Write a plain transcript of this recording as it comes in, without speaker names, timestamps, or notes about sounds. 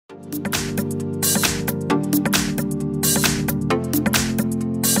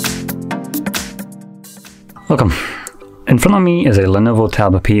Welcome. In front of me is a LENOVO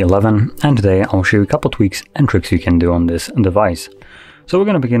Tab P11, and today I'll show you a couple tweaks and tricks you can do on this device. So we're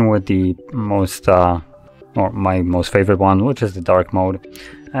going to begin with the my most favorite one, which is the dark mode.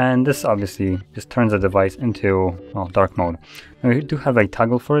 And this obviously just turns the device into, well, dark mode. Now we do have a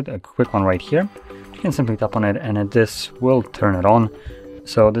toggle for it, a quick one right here. You can simply tap on it and this will turn it on.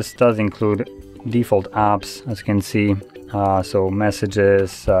 So this does include default apps, as you can see. So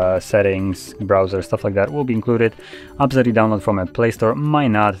messages, settings, browser, stuff like that will be included. Apps that you download from a Play Store might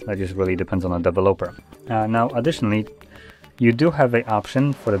not, that just really depends on the developer. Now additionally, you do have an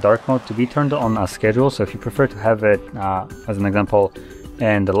option for the dark mode to be turned on as scheduled. So if you prefer to have it, as an example,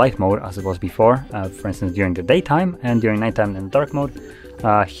 in the light mode as it was before, for instance during the daytime, and during nighttime in dark mode,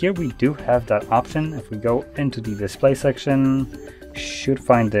 here we do have that option. If we go into the display section, should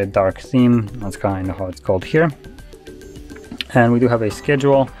find the dark theme, that's kind of how it's called here. And we do have a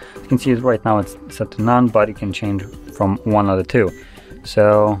schedule. You can see it right now it's set to none, but you can change from one of the two.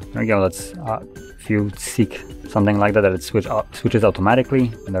 So there you go. Let's if you seek something like that it switches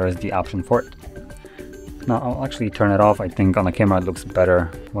automatically, and there is the option for it. Now I'll actually turn it off. I think on the camera it looks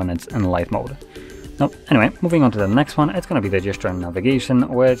better when it's in light mode. Now, anyway, moving on to the next one, it's going to be the gesture and navigation,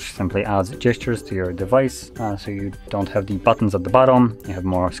 which simply adds gestures to your device. So you don't have the buttons at the bottom. You have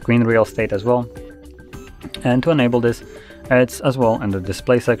more screen real estate as well. And to enable this, it's as well in the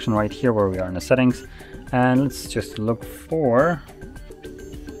display section right here where we are in the settings. And let's just look for...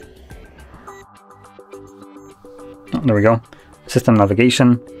 Oh, there we go. System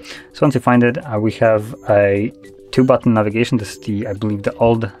navigation. So once you find it, we have a 2-button navigation. This is the, I believe, the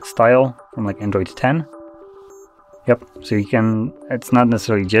old style from like Android 10. Yep, so you can, it's not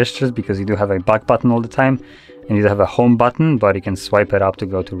necessarily gestures because you do have a back button all the time, and you do have a home button, but you can swipe it up to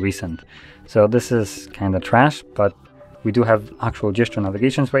go to recent. So this is kind of trash, but we do have actual gesture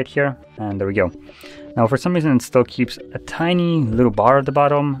navigations right here, and there we go. Now for some reason it still keeps a tiny little bar at the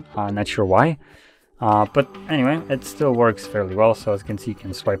bottom, not sure why. But anyway, it still works fairly well. So as you can see, you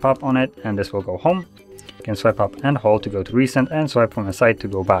can swipe up on it and this will go home. You can swipe up and hold to go to recent, and swipe from the side to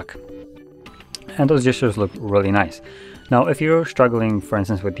go back. And those gestures look really nice. Now if you're struggling, for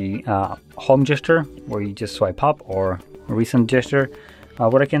instance, with the home gesture, where you just swipe up, or recent gesture,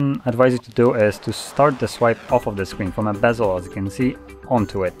 what I can advise you to do is to start the swipe off of the screen from a bezel, as you can see,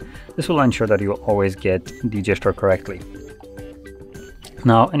 onto it. This will ensure that you always get the gesture correctly.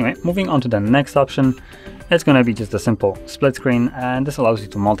 Now anyway, moving on to the next option, it's going to be just a simple split screen, and this allows you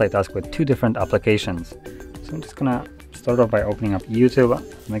to multitask with 2 different applications. So I'm just going to start off by opening up YouTube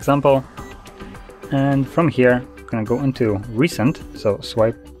as an example, and from here I'm going to go into recent, so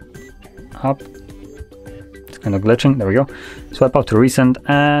swipe up. It's kind of glitching, there we go. Swipe up to recent,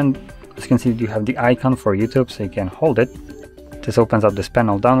 and as you can see you have the icon for YouTube, so you can hold it. This opens up this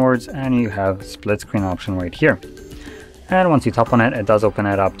panel downwards, and you have split screen option right here. And once you tap on it, it does open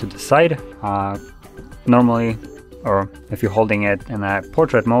it up to the side. Normally, or if you're holding it in a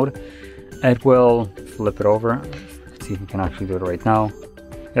portrait mode, it will flip it over. Let's see if we can actually do it right now.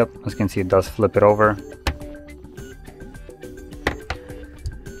 Yep, as you can see, it does flip it over.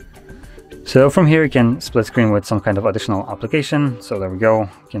 So from here you can split screen with some kind of additional application. So there we go.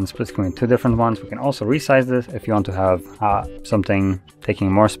 You can split screen with 2 different ones. We can also resize this if you want to have something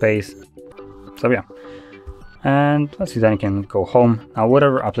taking more space. So yeah. And let's see, then you can go home. Now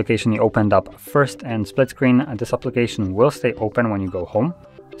whatever application you opened up first in split screen, this application will stay open when you go home,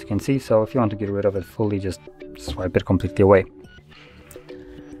 as you can see. So if you want to get rid of it fully, just swipe it completely away.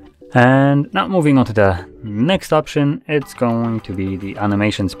 And now moving on to the next option, it's going to be the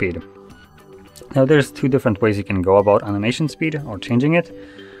animation speed. Now there's 2 different ways you can go about animation speed or changing it.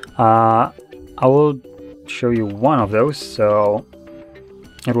 I will show you one of those. So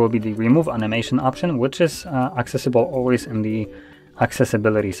it will be the remove animation option, which is accessible always in the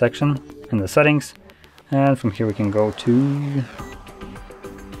accessibility section in the settings. And from here we can go to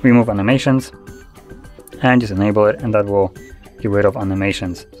remove animations and just enable it, and that will get rid of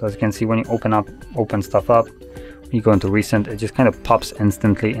animations. So as you can see, when you open stuff up, when you go into recent, it just kind of pops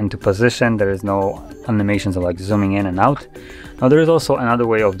instantly into position. There is no animations of like zooming in and out. Now there is also another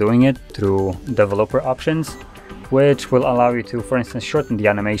way of doing it through developer options, which will allow you to, for instance, shorten the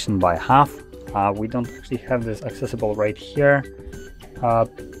animation by half. We don't actually have this accessible right here,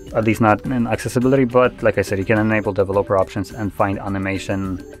 at least not in accessibility, but like I said, you can enable developer options and find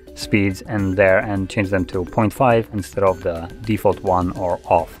animation speeds in there and change them to 0.5 instead of the default 1 or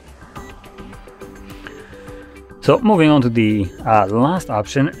off. So moving on to the last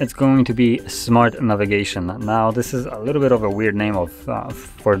option, it's going to be smart navigation. Now this is a little bit of a weird name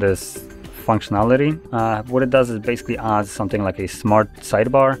for this functionality. What it does is basically adds something like a smart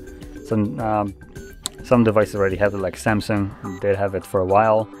sidebar. Some devices already have it, like Samsung did have it for a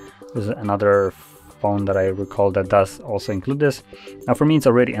while. There's another phone that I recall that does also include this. Now for me it's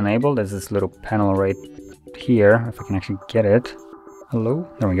already enabled. There's this little panel right here, if I can actually get it. Hello,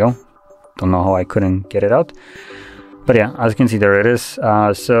 there we go. Don't know how I couldn't get it out, but yeah, as you can see, there it is.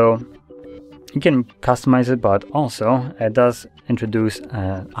 So you can customize it, but also it does introduce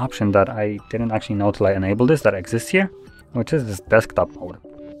an option that I didn't actually know till I enabled this, that exists here, which is this desktop mode.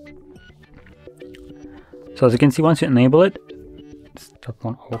 So as you can see, once you enable it, tap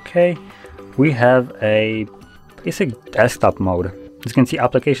on OK, we have a basic desktop mode. As you can see,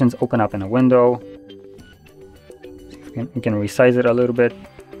 applications open up in a window. We can resize it a little bit.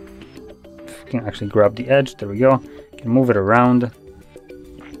 You can actually grab the edge, there we go. You can move it around,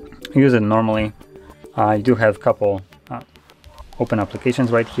 use it normally. You do have a couple open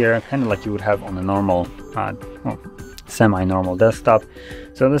applications right here, kind of like you would have on a normal, semi-normal desktop.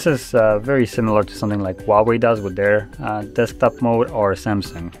 So this is very similar to something like Huawei does with their desktop mode, or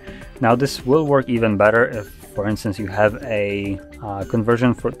Samsung. Now this will work even better if, for instance, you have a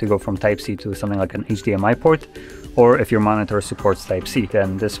conversion to go from Type-C to something like an HDMI port, or if your monitor supports Type-C,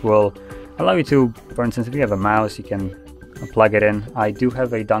 then this will allow you to, for instance, if you have a mouse, you can plug it in. I do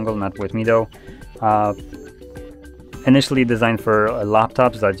have a dongle not with me though. Initially designed for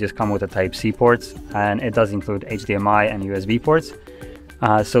laptops that just come with the Type-C ports, and it does include HDMI and USB ports.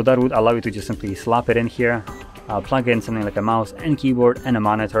 So that would allow you to just simply slap it in here, plug in something like a mouse and keyboard and a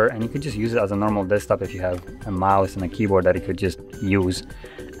monitor, and you could just use it as a normal desktop if you have a mouse and a keyboard that you could just use.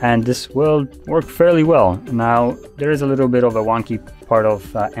 And this will work fairly well. Now, there is a little bit of a wonky part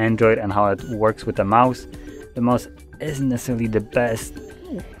of Android and how it works with the mouse. The mouse isn't necessarily the best.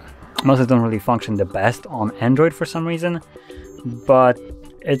 Mouses don't really function the best on Android for some reason, but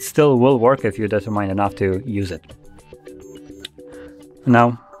it still will work if you're determined enough to use it.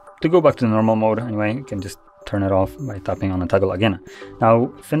 Now, to go back to the normal mode, anyway, you can just turn it off by tapping on the toggle again.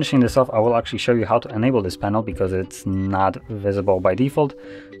 Now, finishing this off, I will actually show you how to enable this panel because it's not visible by default.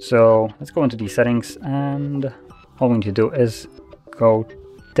 So let's go into the settings, and all we need to do is go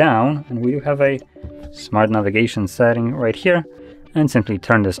down, and we do have a smart navigation setting right here, and simply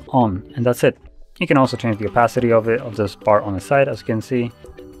turn this on, and that's it. You can also change the opacity of this bar on the side, as you can see.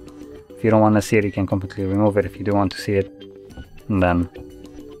 If you don't want to see it, you can completely remove it. If you do want to see it, and then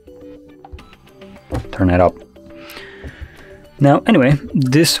turn it up. Now, anyway,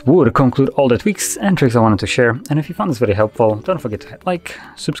 this would conclude all the tweaks and tricks I wanted to share, and if you found this video helpful, don't forget to hit like,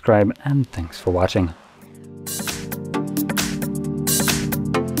 subscribe, and thanks for watching.